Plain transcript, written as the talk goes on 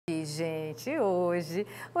Ai, gente,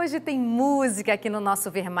 hoje tem música aqui no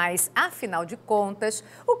nosso Ver Mais. Afinal de contas,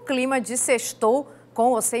 o clima de sextou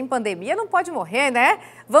com ou sem pandemia não pode morrer, né?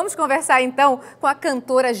 Vamos conversar então com a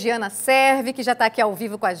cantora Giana Cervi, que já está aqui ao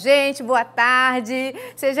vivo com a gente. Boa tarde,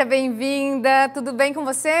 seja bem-vinda. Tudo bem com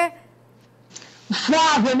você?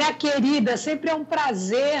 Flávia, minha querida, sempre é um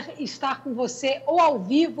prazer estar com você, ou ao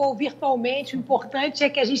vivo ou virtualmente. O importante é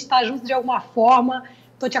que a gente está junto de alguma forma.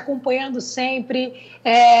 Estou te acompanhando sempre,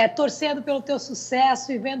 torcendo pelo teu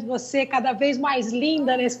sucesso e vendo você cada vez mais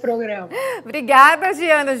linda nesse programa. Obrigada,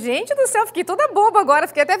 Giana. Gente do céu, fiquei toda boba agora,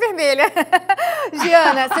 fiquei até vermelha.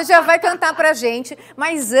 Giana, você já vai cantar pra gente,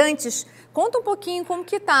 mas antes, conta um pouquinho como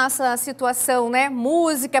que tá essa situação, né?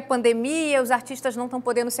 Música, pandemia, os artistas não estão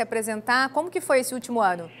podendo se apresentar. Como que foi esse último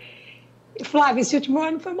ano? Flávia, esse último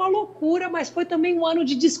ano foi uma loucura, mas foi também um ano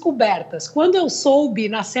de descobertas. Quando eu soube,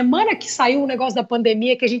 na semana que saiu o negócio da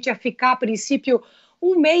pandemia, que a gente ia ficar, a princípio,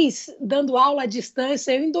 um mês dando aula à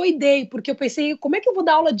distância, eu endoidei, porque eu pensei, como é que eu vou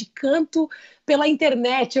dar aula de canto pela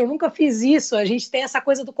internet? Eu nunca fiz isso. A gente tem essa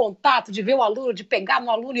coisa do contato, de ver o aluno, de pegar no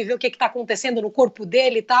aluno e ver o que está acontecendo no corpo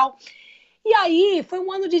dele e tal. E aí foi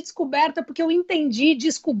um ano de descoberta, porque eu entendi,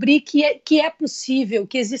 descobri que é possível,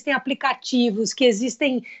 que existem aplicativos, que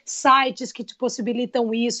existem sites que te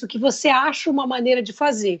possibilitam isso, que você acha uma maneira de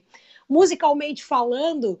fazer. Musicalmente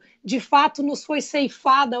falando, de fato nos foi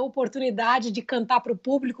ceifada a oportunidade de cantar para o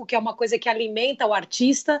público, que é uma coisa que alimenta o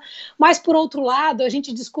artista, mas por outro lado a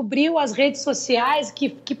gente descobriu as redes sociais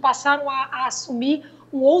que passaram a assumir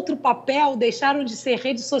um outro papel, deixaram de ser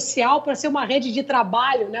rede social para ser uma rede de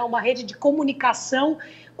trabalho, né? Uma rede de comunicação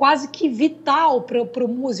quase que vital para o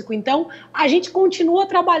músico. Então, a gente continua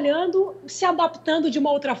trabalhando, se adaptando de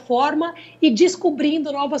uma outra forma e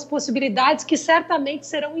descobrindo novas possibilidades que certamente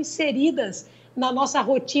serão inseridas na nossa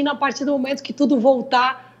rotina a partir do momento que tudo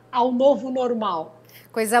voltar ao novo normal.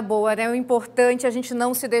 Coisa boa, né? O importante é a gente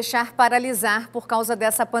não se deixar paralisar por causa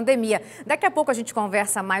dessa pandemia. Daqui a pouco a gente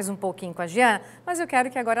conversa mais um pouquinho com a Giana, mas eu quero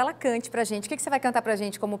que agora ela cante pra gente. O que você vai cantar pra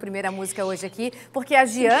gente como primeira música hoje aqui? Porque a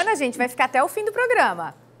Giana, gente, vai ficar até o fim do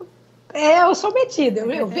programa. Eu sou metida,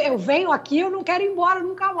 eu venho aqui, eu não quero ir embora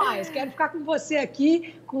nunca mais, quero ficar com você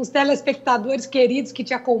aqui, com os telespectadores queridos que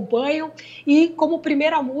te acompanham. E como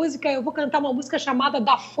primeira música, eu vou cantar uma música chamada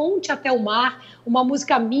Da Fonte até o Mar, uma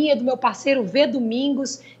música minha, do meu parceiro V.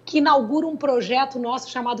 Domingos, que inaugura um projeto nosso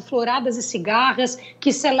chamado Floradas e Cigarras,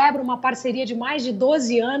 que celebra uma parceria de mais de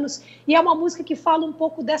 12 anos, e é uma música que fala um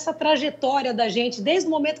pouco dessa trajetória da gente, desde o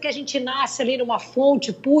momento que a gente nasce ali numa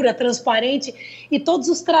fonte pura, transparente, e todos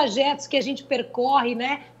os trajetos que a gente percorre,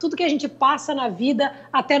 né? Tudo que a gente passa na vida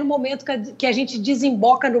até no momento que a gente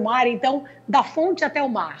desemboca no mar. Então, da fonte até o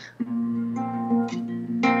mar.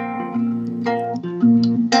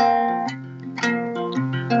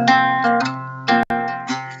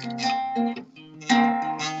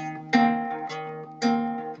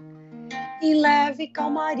 Em leve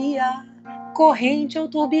calmaria, corrente ou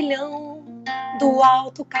turbilhão, do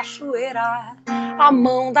alto cachoeira, a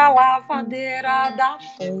mão da lavadeira, da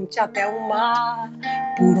fonte até o mar,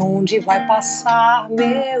 por onde vai passar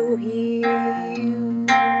meu rio.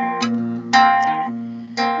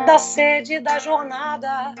 Da sede da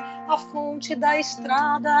jornada, a fonte da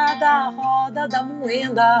estrada, da roda da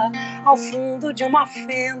moenda, ao fundo de uma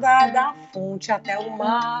fenda, da fonte até o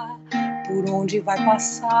mar, por onde vai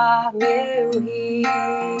passar meu rio.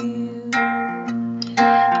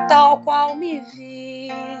 Tal qual me vi,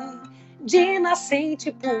 de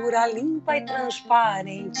nascente pura, limpa e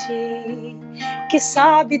transparente, que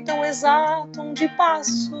sabe tão exato onde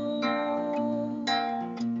passo.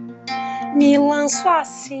 Me lanço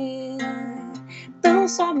assim, tão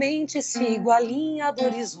somente sigo a linha do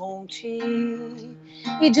horizonte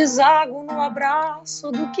e desago no abraço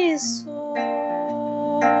do que sou.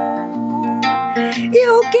 E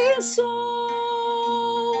o que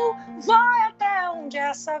sou vai até onde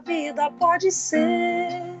essa vida pode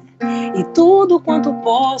ser, e tudo quanto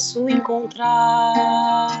posso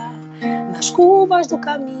encontrar nas curvas do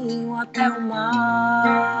caminho até o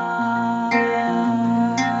mar.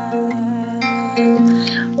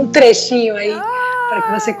 Um trechinho aí para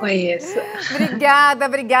que você conheça. Obrigada,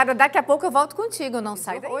 obrigada. Daqui a pouco eu volto contigo, não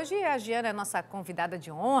sai daí. Hoje a Giana é nossa convidada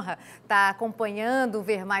de honra, está acompanhando o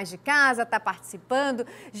Ver Mais de casa, está participando.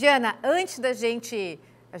 Giana, antes da gente...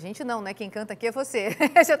 A gente não, né? Quem canta aqui é você.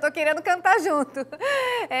 Já estou querendo cantar junto.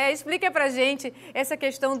 Explica pra gente essa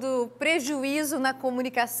questão do prejuízo na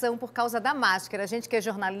comunicação por causa da máscara. A gente que é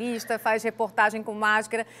jornalista, faz reportagem com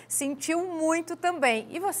máscara, sentiu muito também.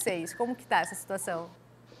 E vocês, como que tá essa situação?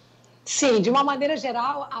 Sim, de uma maneira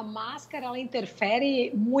geral, a máscara ela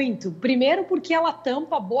interfere muito. Primeiro porque ela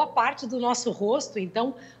tampa boa parte do nosso rosto,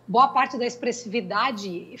 então boa parte da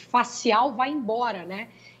expressividade facial vai embora, né?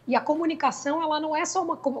 E a comunicação, ela não é só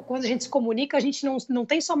uma... Quando a gente se comunica, a gente não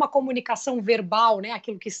tem só uma comunicação verbal, né?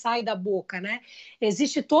 Aquilo que sai da boca, né?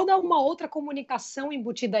 Existe toda uma outra comunicação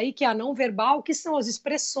embutida aí, que é a não verbal, que são as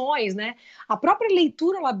expressões, né? A própria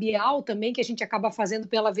leitura labial também, que a gente acaba fazendo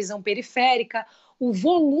pela visão periférica, o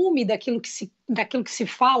volume daquilo que se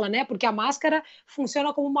fala, né? Porque a máscara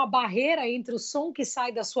funciona como uma barreira entre o som que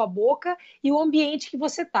sai da sua boca e o ambiente que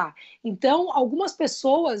você está. Então, algumas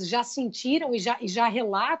pessoas já sentiram e já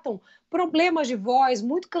relatam problemas de voz,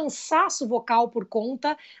 muito cansaço vocal por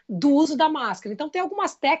conta do uso da máscara. Então, tem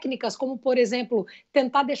algumas técnicas, como, por exemplo,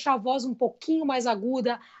 tentar deixar a voz um pouquinho mais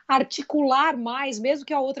aguda, articular mais, mesmo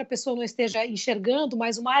que a outra pessoa não esteja enxergando,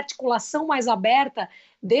 mas uma articulação mais aberta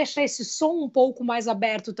deixa esse som um pouco mais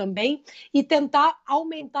aberto também e tentar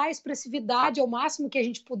aumentar a expressividade ao máximo que a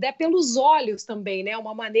gente puder pelos olhos também, né?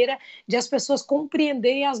 Uma maneira de as pessoas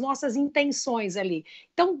compreenderem as nossas intenções ali.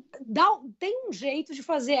 Então, tem um jeito de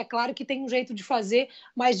fazer, é claro que tem um jeito de fazer,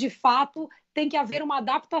 mas de fato tem que haver uma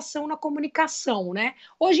adaptação na comunicação, né?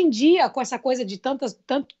 Hoje em dia, com essa coisa de tanto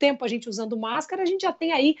tempo a gente usando máscara, a gente já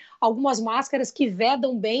tem aí algumas máscaras que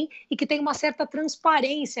vedam bem e que tem uma certa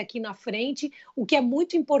transparência aqui na frente, o que é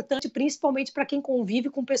muito importante, principalmente para quem convive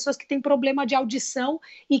com pessoas que têm problema de audição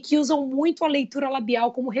e que usam muito a leitura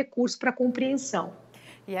labial como recurso para compreensão.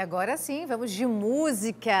 E agora sim, vamos de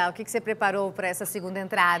música. O que você preparou para essa segunda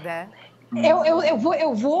entrada?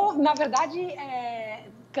 Eu vou, na verdade,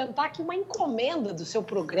 cantar aqui uma encomenda do seu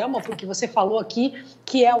programa, porque você falou aqui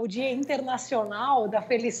que é o Dia Internacional da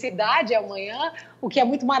Felicidade amanhã, o que é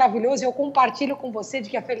muito maravilhoso. Eu compartilho com você de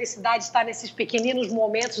que a felicidade está nesses pequeninos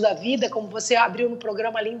momentos da vida, como você abriu no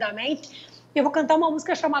programa lindamente. Eu vou cantar uma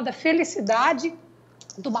música chamada Felicidade,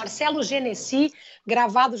 do Marcelo Genesi,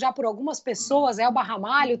 gravado já por algumas pessoas. Elba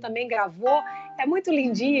Ramalho também gravou. É muito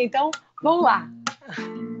lindinha, então vamos lá.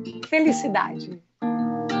 Felicidade.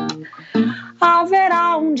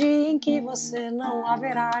 Haverá um dia em que você não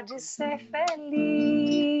haverá de ser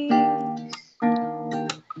feliz,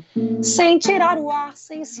 sem tirar o ar,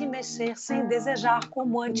 sem se mexer, sem desejar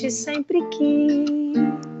como antes sempre quis.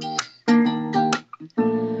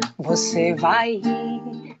 Você vai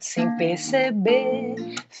rir sem perceber,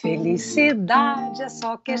 felicidade é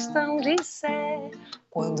só questão de ser.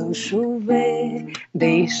 Quando chover,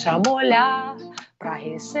 deixa molhar, para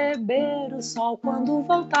receber o sol quando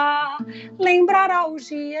voltar. Lembrará os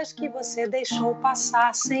dias que você deixou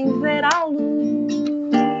passar sem ver a luz.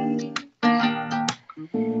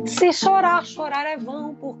 Se chorar, chorar é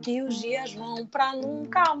vão, porque os dias vão pra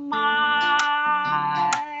nunca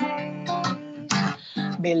mais.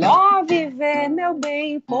 Melhor viver, meu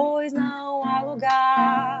bem, pois não há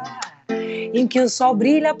lugar em que o sol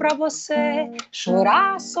brilha pra você,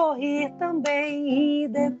 chorar, sorrir também e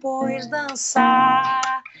depois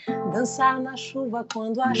dançar. Dançar na chuva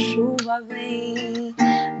quando a chuva vem,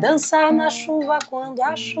 dançar na chuva quando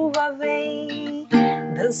a chuva vem,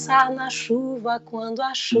 dançar na chuva quando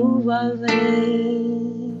a chuva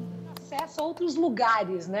vem. Acessa outros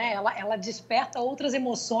lugares, né? Ela desperta outras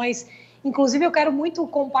emoções. Inclusive, eu quero muito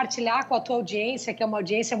compartilhar com a tua audiência, que é uma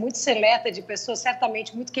audiência muito seleta de pessoas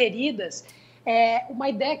certamente muito queridas. Uma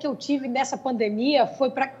ideia que eu tive nessa pandemia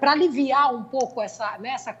foi para aliviar um pouco essa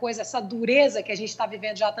coisa, essa dureza que a gente está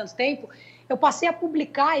vivendo já há tanto tempo. Eu passei a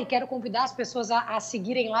publicar e quero convidar as pessoas a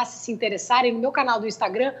seguirem lá, se interessarem, no meu canal do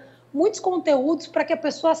Instagram, muitos conteúdos para que a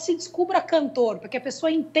pessoa se descubra cantor, para que a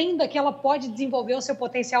pessoa entenda que ela pode desenvolver o seu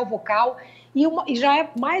potencial vocal. E já é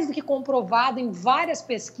mais do que comprovado em várias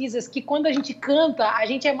pesquisas que quando a gente canta, a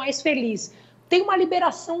gente é mais feliz. Tem uma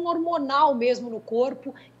liberação hormonal mesmo no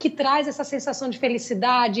corpo que traz essa sensação de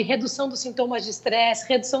felicidade, redução dos sintomas de estresse,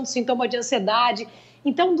 redução do sintoma de ansiedade.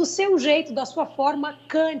 Então, do seu jeito, da sua forma,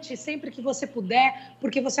 cante sempre que você puder,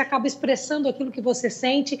 porque você acaba expressando aquilo que você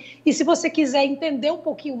sente. E se você quiser entender um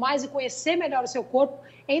pouquinho mais e conhecer melhor o seu corpo,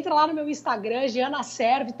 entra lá no meu Instagram, Giana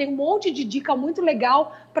Cervi, tem um monte de dica muito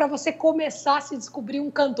legal para você começar a se descobrir um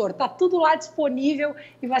cantor. Tá tudo lá disponível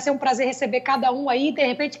e vai ser um prazer receber cada um aí, de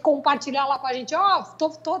repente compartilhar lá com a gente.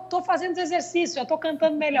 Tô fazendo exercício, já tô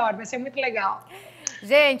cantando melhor, vai ser muito legal.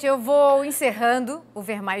 Gente, eu vou encerrando o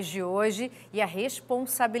Ver Mais de hoje e a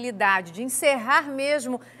responsabilidade de encerrar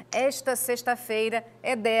mesmo esta sexta-feira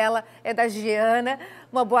é dela, é da Giana.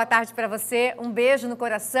 Uma boa tarde para você, um beijo no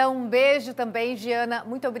coração, um beijo também, Giana.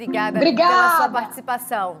 Muito obrigada pela sua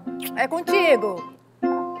participação. É contigo!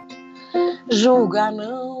 Julga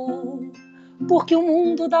não Porque o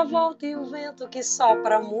mundo dá volta e o vento que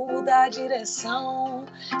sopra muda a direção.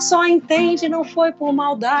 Só entende, não foi por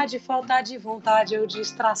maldade, falta de vontade ou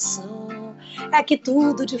distração. É que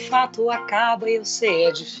tudo de fato acaba e eu sei,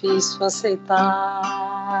 é difícil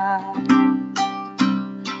aceitar.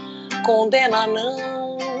 Condena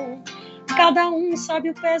não, cada um sabe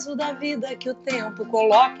o peso da vida que o tempo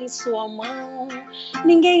coloca em sua mão.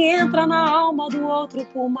 Ninguém entra na alma do outro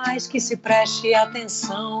por mais que se preste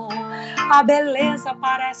atenção. A beleza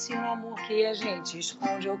parece um amor que a gente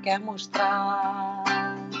esconde ou quer mostrar.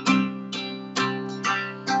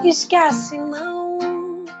 Esquece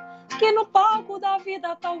não, que no palco da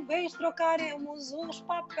vida talvez trocaremos uns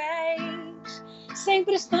papéis.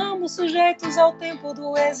 Sempre estamos sujeitos ao tempo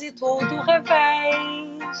do êxito ou do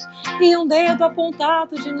revés. E um dedo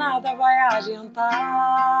apontado de nada vai adiantar.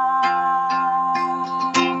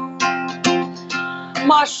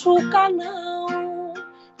 Machuca não,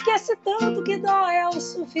 que esse tanto que dói é o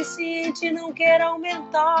suficiente, não queira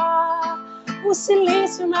aumentar. O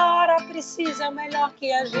silêncio na hora precisa é o melhor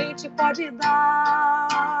que a gente pode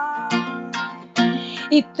dar.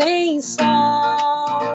 E tem sol